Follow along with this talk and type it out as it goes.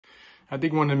I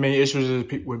think one of the main issues is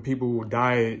when people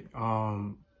diet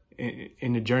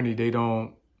in the journey, they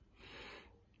don't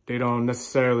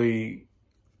necessarily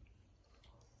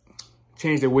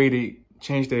change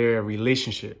their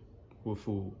relationship with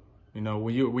food. You know,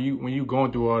 when you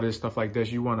going through all this stuff like this,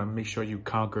 you want to make sure you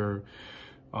conquer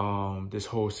this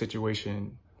whole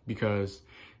situation, because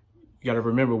you got to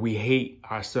remember, we hate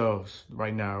ourselves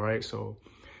right now, right? So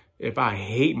if I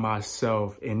hate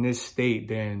myself in this state,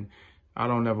 then I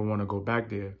don't ever want to go back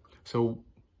there. So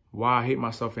why I hate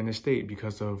myself in this state?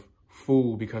 Because of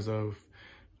food, because of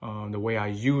the way I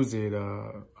use it,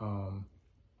 the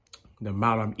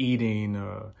amount I'm eating,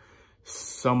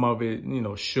 some of it, you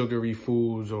know, sugary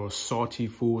foods or salty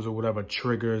foods or whatever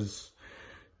triggers,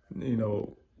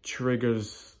 sugary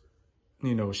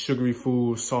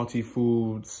foods, salty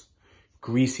foods,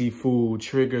 greasy food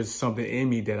triggers something in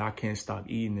me that I can't stop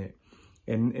eating it.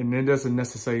 And it doesn't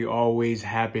necessarily always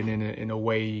happen in a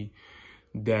way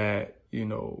that, you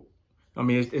know, I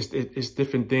mean, it's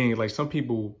different things. Like some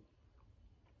people,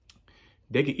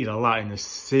 they can eat a lot in a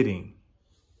sitting.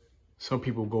 Some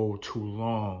people go too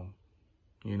long,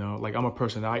 you know, like I'm a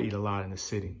person that I eat a lot in a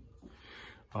sitting.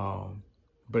 But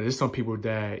there's some people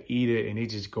that eat it and they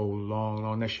just go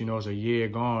long. Next you know, it's a year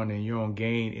gone and you don't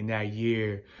gain in that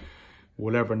year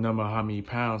whatever number, how many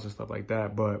pounds and stuff like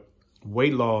that. But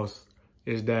weight loss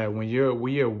is that when you're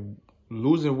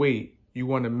losing weight, you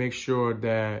want to make sure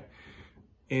that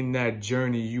in that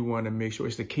journey, you want to make sure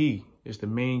it's the key. It's the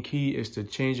main key is to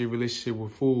change your relationship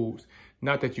with foods.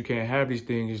 Not that you can't have these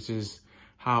things, it's just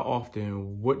how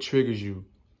often, what triggers you.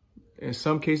 In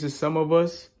some cases, some of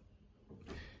us,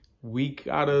 we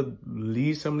gotta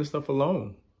leave some of this stuff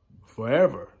alone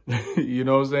forever. You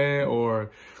know what I'm saying? Or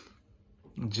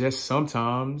just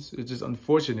sometimes it's just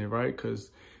unfortunate, right? because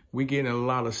we getting a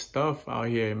lot of stuff out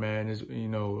here, man. It's, you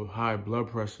know, high blood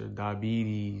pressure,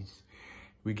 diabetes.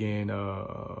 We getting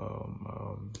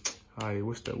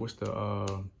what's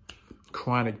the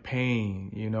chronic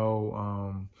pain, you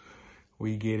know.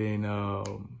 We getting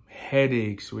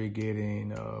headaches. We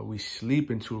getting we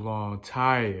sleeping too long,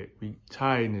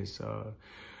 tiredness.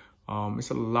 It's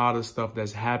a lot of stuff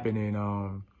that's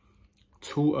happening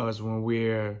to us when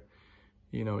we're,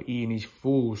 you know, eating these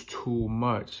foods too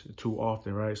much, too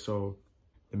often, right? So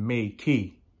the main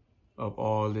key of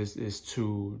all this is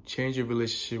to change your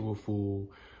relationship with food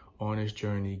on this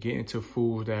journey. Get into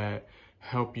foods that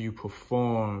help you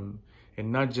perform,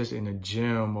 and not just in the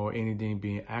gym or anything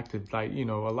being active. Like, you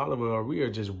know, a lot of us, we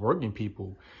are just working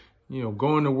people, you know,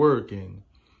 going to work and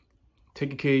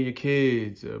taking care of your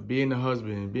kids, being a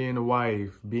husband, being a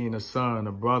wife, being a son,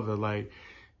 a brother, like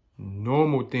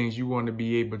normal things. You want to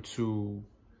be able to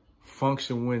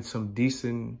function with some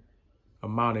decent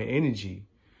amount of energy.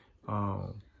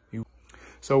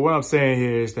 So what I'm saying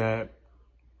here is that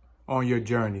on your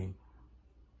journey,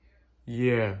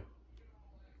 yeah,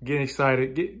 getting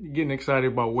excited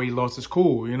about weight loss is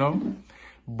cool, you know?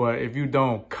 But if you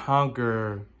don't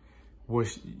conquer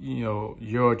what's, you know,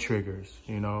 your triggers,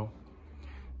 you know,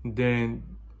 then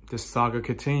the saga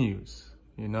continues.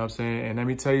 You know what I'm saying? And let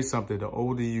me tell you something, the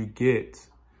older you get,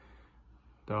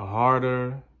 the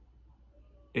harder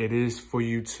it is for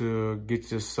you to get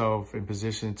yourself in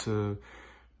position to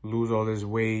lose all this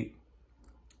weight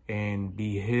and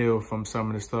be healed from some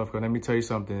of the stuff. Because let me tell you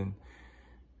something,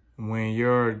 when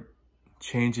you're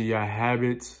changing your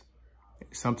habits,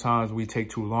 sometimes we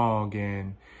take too long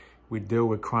and we deal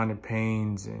with chronic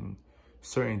pains and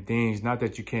certain things. Not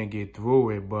that you can't get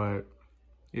through it, but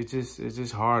it's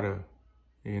just harder,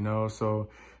 you know? So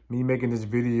me making this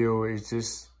video is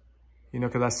just, you know,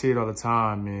 because I see it all the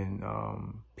time, and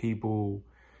people,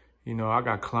 you know, I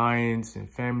got clients and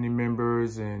family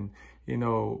members, and, you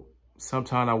know,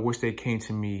 sometimes I wish they came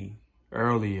to me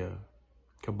earlier.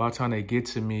 Because by the time they get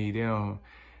to me, they don't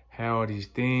have all these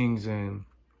things, and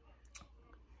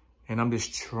I'm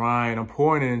just trying, I'm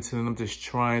pouring it into them. I'm just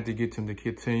trying to get them to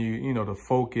continue, you know, to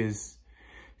focus.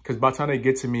 Because by the time they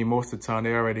get to me, most of the time,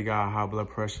 they already got high blood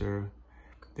pressure.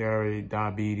 They already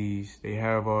diabetes. They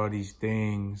have all these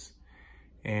things.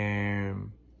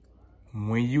 And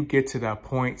when you get to that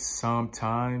point,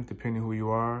 sometimes, depending who you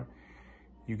are,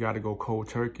 you got to go cold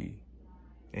turkey.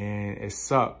 And it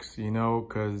sucks, you know,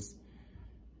 because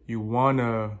you want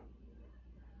to,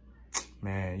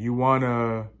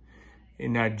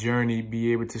 in that journey,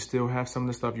 be able to still have some of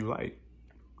the stuff you like.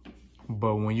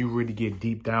 But when you really get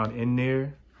deep down in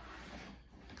there,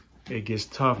 it gets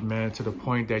tough, man, to the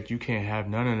point that you can't have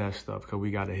none of that stuff because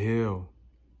we got to heal.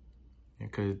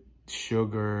 Because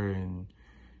sugar and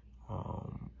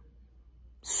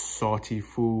salty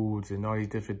foods and all these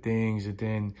different things. And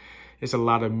then it's a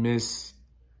lot of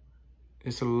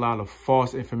it's a lot of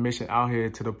false information out here,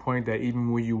 to the point that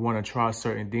even when you want to try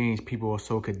certain things, people are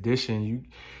so conditioned.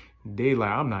 They like,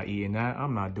 I'm not eating that.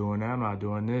 I'm not doing that. I'm not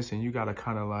doing this. And you got to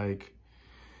kind of like,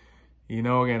 you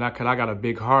know, and I got a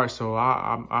big heart, so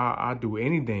I do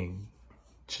anything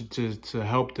to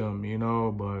help them, you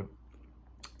know, but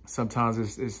sometimes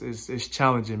it's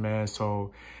challenging, man.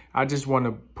 So I just want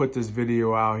to put this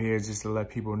video out here just to let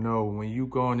people know, when you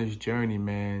go on this journey,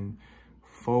 man,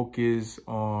 focus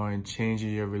on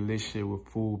changing your relationship with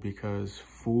food, because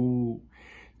food,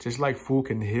 just like food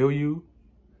can heal you,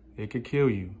 it could kill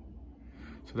you.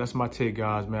 So that's my take,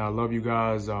 guys, man. I love you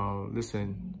guys.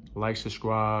 Listen, like,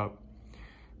 subscribe.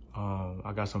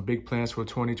 I got some big plans for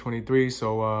 2023.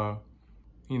 So,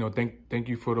 you know, thank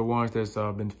you for the ones that's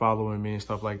been following me and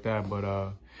stuff like that.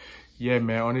 But yeah,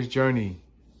 man, on this journey,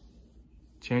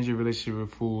 change your relationship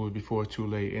with food before it's too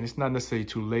late. And it's not necessarily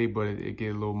too late, but it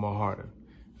get a little more harder.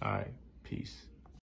 All right, peace.